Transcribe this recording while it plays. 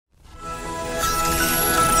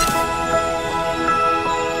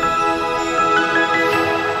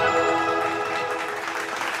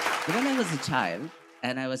child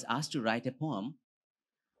and I was asked to write a poem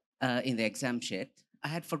in the exam sheet, I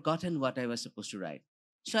had forgotten what I was supposed to write.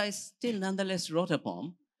 So I still nonetheless wrote a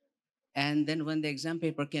poem. And then when the exam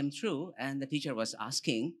paper came through and the teacher was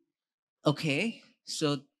asking, okay,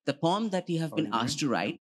 so the poem that you have been asked to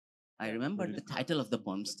write, I remember the title of the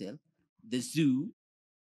poem still, The Zoo.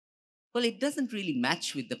 Well, it doesn't really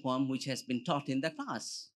match with the poem which has been taught in the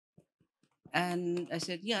class. And I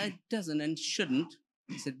said, yeah, it doesn't and shouldn't.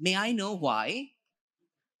 He said, may I know why?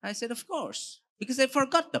 I said, of course, because I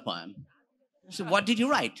forgot the poem. So what did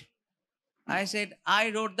you write? I said,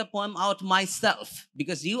 I wrote the poem out myself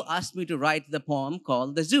because you asked me to write the poem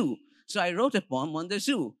called The Zoo. So I wrote a poem on the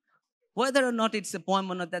zoo. Whether or not it's a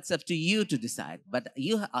poem or not, that's up to you to decide. But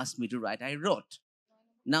you asked me to write, I wrote.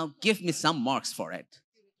 Now give me some marks for it.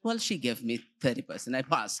 Well, she gave me 30%. I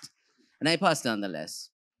passed. And I passed nonetheless.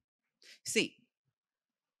 See,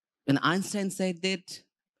 when Einstein said that,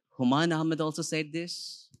 Humayun Ahmed also said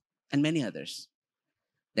this, and many others,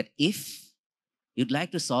 that if you'd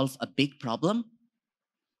like to solve a big problem,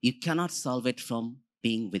 you cannot solve it from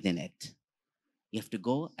being within it. You have to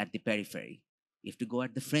go at the periphery. You have to go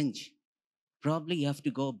at the fringe. Probably you have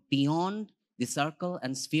to go beyond the circle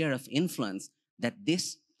and sphere of influence that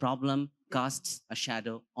this problem casts a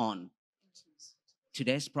shadow on.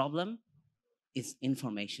 Today's problem is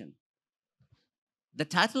information. The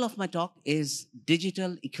title of my talk is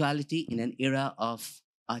Digital Equality in an Era of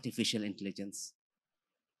Artificial Intelligence.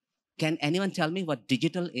 Can anyone tell me what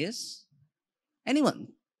digital is?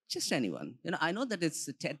 Anyone? Just anyone. You know, I know that it's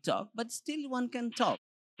a TED talk, but still one can talk,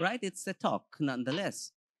 right? It's a talk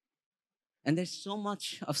nonetheless. And there's so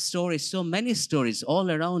much of stories, so many stories all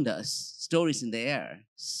around us. Stories in the air,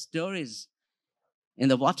 stories in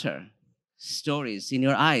the water, stories in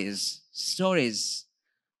your eyes, stories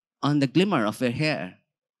on the glimmer of your hair.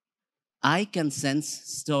 I can sense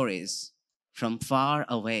stories from far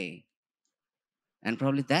away. And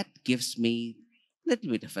probably that gives me a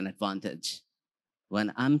little bit of an advantage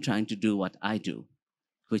when I'm trying to do what I do,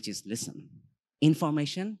 which is listen.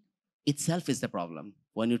 Information itself is the problem.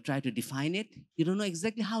 When you try to define it, you don't know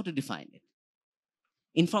exactly how to define it.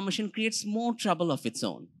 Information creates more trouble of its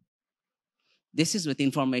own. This is with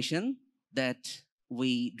information that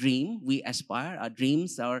we dream, we aspire, our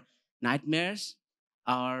dreams, our nightmares,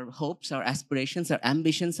 our hopes, our aspirations, our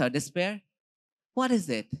ambitions, our despair. What is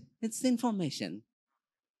it? It's information.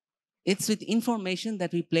 It's with information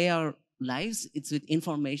that we play our lives. It's with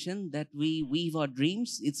information that we weave our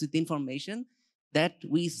dreams. It's with information that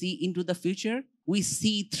we see into the future. We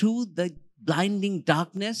see through the blinding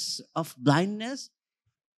darkness of blindness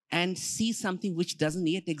and see something which doesn't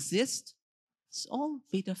yet exist. It's all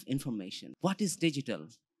bit of information. What is digital?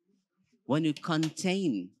 When you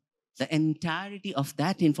contain the entirety of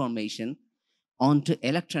that information onto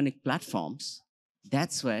electronic platforms,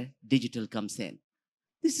 that's where digital comes in.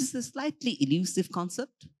 This is a slightly elusive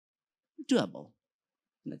concept, doable,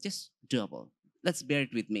 just doable. Let's bear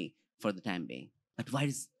it with me for the time being. But what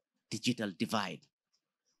is digital divide?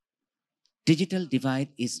 Digital divide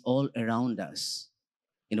is all around us.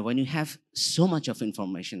 You know, when you have so much of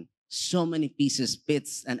information, so many pieces,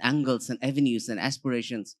 bits, and angles, and avenues, and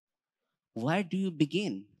aspirations, where do you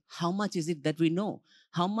begin? How much is it that we know?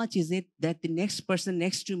 How much is it that the next person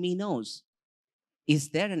next to me knows? Is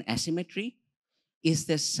there an asymmetry? Is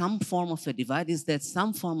there some form of a divide? Is there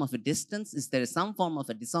some form of a distance? Is there some form of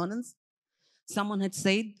a dissonance? Someone had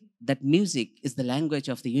said that music is the language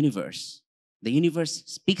of the universe. The universe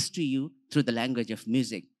speaks to you through the language of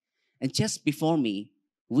music. And just before me,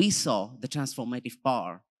 we saw the transformative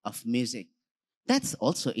power of music. That's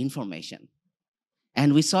also information.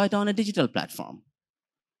 And we saw it on a digital platform.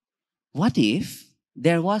 What if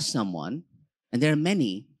there was someone, and there are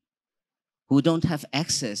many, who don't have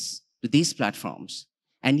access to these platforms,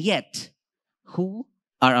 and yet who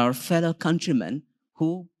are our fellow countrymen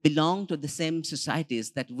who belong to the same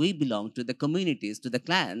societies that we belong to, the communities, to the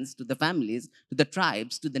clans, to the families, to the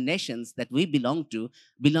tribes, to the nations that we belong to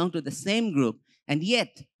the same group, and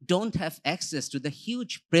yet don't have access to the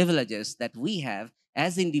huge privileges that we have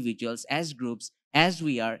as individuals, as groups, as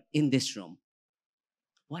we are in this room.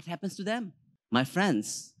 What happens to them? My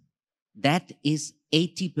friends, that is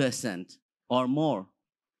 80% or more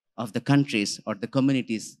of the countries or the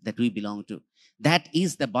communities that we belong to. That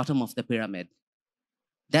is the bottom of the pyramid.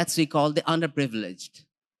 That's we call the underprivileged,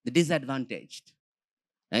 the disadvantaged.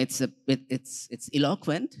 It's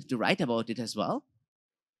eloquent to write about it as well,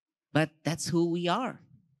 but that's who we are.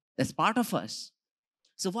 That's part of us.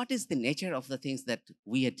 So what is the nature of the things that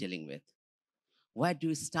we are dealing with? Where do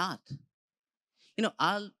we start? You know,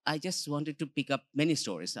 I just wanted to pick up many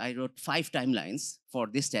stories. I wrote 5 timelines for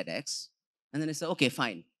this TEDx. And then I said, okay,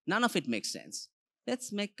 fine. None of it makes sense.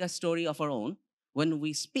 Let's make a story of our own when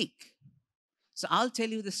we speak. So I'll tell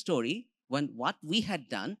you the story when what we had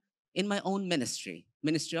done in my own ministry,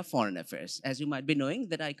 Ministry of Foreign Affairs. As you might be knowing,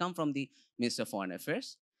 that I come from the Ministry of Foreign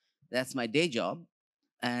Affairs. That's my day job.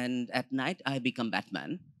 And at night, I become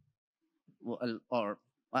Batman. Well,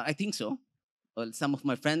 I think so. Well, some of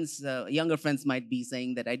my friends, younger friends, might be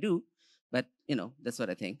saying that I do, but that's what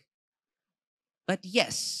I think. But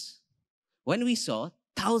yes, when we saw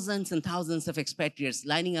thousands and thousands of expatriates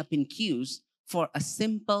lining up in queues for a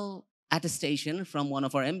simple attestation from one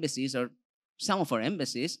of our embassies or some of our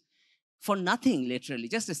embassies for nothing, literally,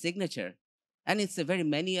 just a signature, and it's a very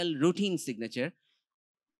manual, routine signature,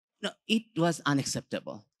 no, it was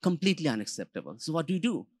unacceptable, completely unacceptable. So what do you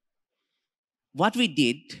do? What we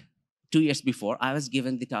did 2 years before, I was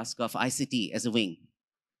given the task of ICT as a wing.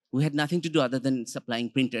 We had nothing to do other than supplying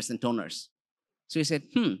printers and toners. So we said,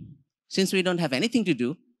 since we don't have anything to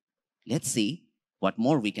do, let's see what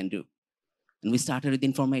more we can do. And we started with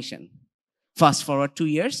information. Fast forward 2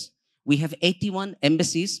 years, we have 81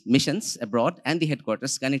 embassies, missions abroad, and the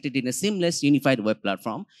headquarters connected in a seamless, unified web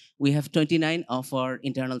platform. We have 29 of our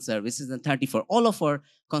internal services and 34 all of our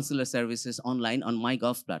consular services online on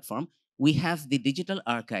MyGov platform. We have the digital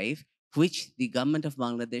archive, which the government of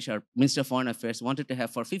Bangladesh, or Minister of Foreign Affairs, wanted to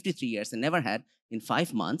have for 53 years and never had in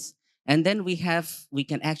 5 months. And then we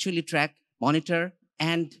can actually track, monitor,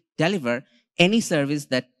 and deliver any service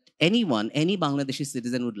that anyone, any Bangladeshi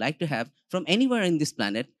citizen would like to have from anywhere in this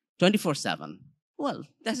planet 24/7. Well,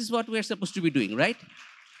 this is what we're supposed to be doing, right?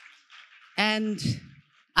 And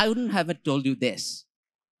I wouldn't have told you this.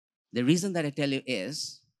 The reason that I tell you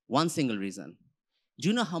is one single reason. Do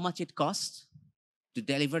you know how much it costs to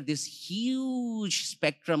deliver this huge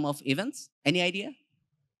spectrum of events? Any idea?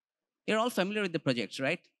 You're all familiar with the projects,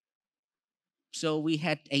 right? So we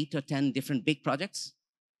had 8 or 10 different big projects.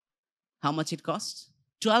 How much it cost?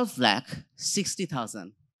 12 lakh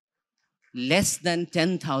 60,000, less than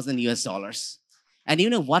 10,000 US dollars. And you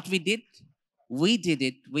know what we did? We did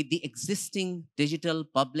it with the existing digital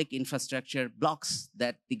public infrastructure blocks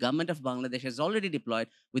that the government of Bangladesh has already deployed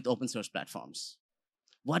with open source platforms.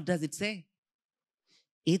 What does it say?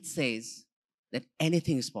 It says that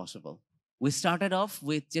anything is possible. We started off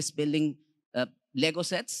with just building Lego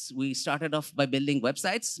sets. We started off by building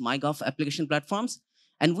websites, MyGov application platforms,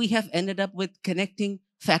 and we have ended up with connecting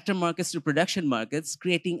factor markets to production markets,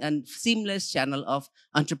 creating a seamless channel of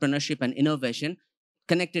entrepreneurship and innovation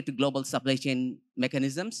connected to global supply chain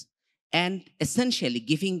mechanisms, and essentially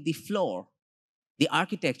giving the floor, the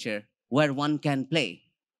architecture where one can play.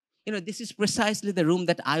 This is precisely the room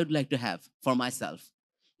that I would like to have for myself,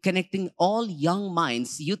 connecting all young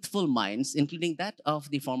minds, youthful minds, including that of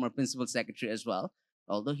the former principal secretary as well,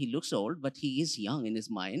 although he looks old, but he is young in his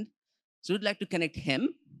mind. So we'd like to connect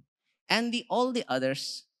him and all the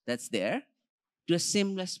others that's there to a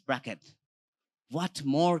seamless bracket. What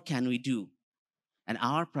more can we do? And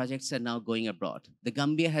our projects are now going abroad. The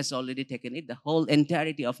Gambia has already taken it, the whole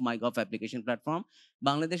entirety of MyGov application platform.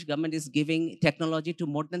 Bangladesh government is giving technology to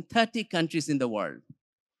more than 30 countries in the world.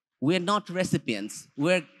 We're not recipients,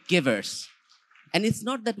 we're givers. And it's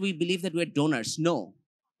not that we believe that we're donors. No,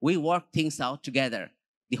 we work things out together,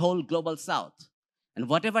 the whole global south. And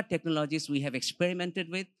whatever technologies we have experimented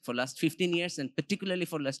with for last 15 years, and particularly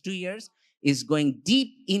for last 2 years, is going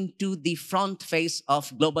deep into the front face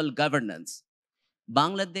of global governance.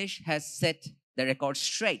 Bangladesh has set the record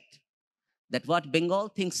straight that what Bengal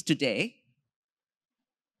thinks today,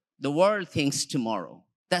 the world thinks tomorrow.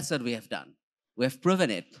 That's what we have done. We have proven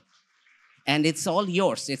it. And it's all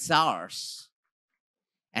yours, it's ours.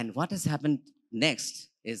 And what has happened next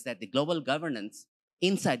is that the global governance,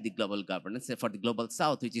 inside the global governance, for the global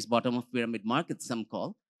south, which is bottom of pyramid market, some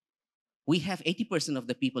call, we have 80% of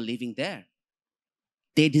the people living there.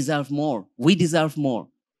 They deserve more. We deserve more.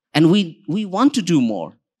 And we want to do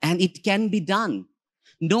more. And it can be done.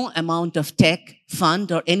 No amount of tech,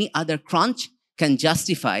 fund, or any other crunch can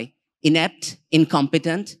justify inept,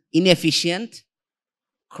 incompetent, inefficient,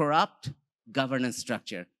 corrupt governance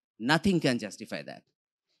structure. Nothing can justify that.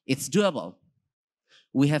 It's doable.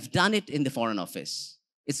 We have done it in the Foreign Office.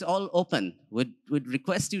 It's all open. We'd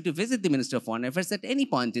request you to visit the Minister of Foreign Affairs at any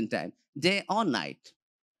point in time, day or night,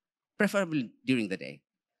 preferably during the day.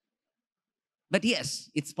 But yes,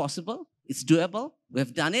 it's possible, it's doable, we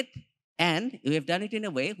have done it, and we have done it in a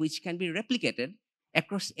way which can be replicated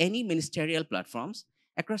across any ministerial platforms,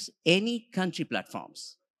 across any country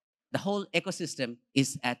platforms. The whole ecosystem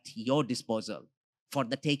is at your disposal for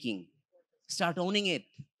the taking. Start owning it.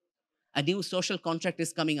 A new social contract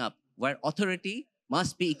is coming up where authority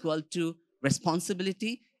must be equal to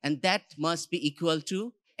responsibility And that must be equal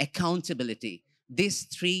to accountability. These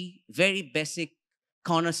three very basic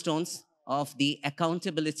cornerstones of the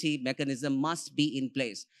accountability mechanism must be in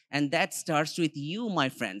place. And that starts with you, my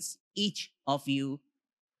friends, each of you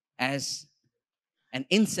as an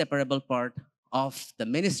inseparable part of the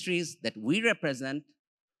ministries that we represent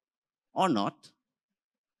or not,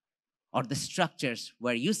 or the structures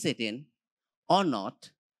where you sit in or not,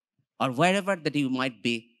 or wherever that you might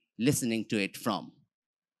be listening to it from.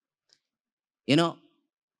 You know,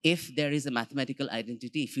 if there is a mathematical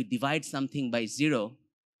identity, if you divide something by zero,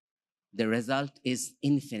 the result is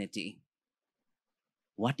infinity.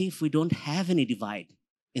 What if we don't have any divide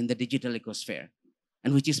in the digital ecosphere?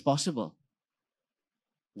 And which is possible.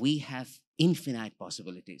 We have infinite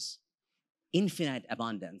possibilities, infinite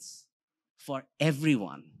abundance for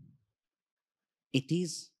everyone. It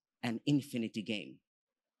is an infinity game.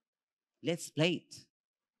 Let's play it.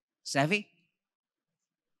 Savvy?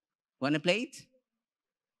 Want to play it?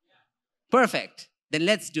 Perfect. Then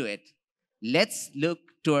let's do it. Let's look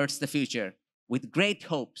towards the future with great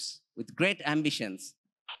hopes, with great ambitions,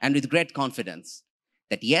 and with great confidence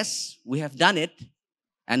that yes, we have done it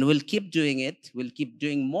and we'll keep doing it. We'll keep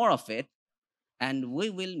doing more of it, and we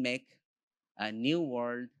will make a new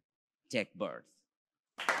world take birth.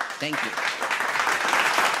 Thank you.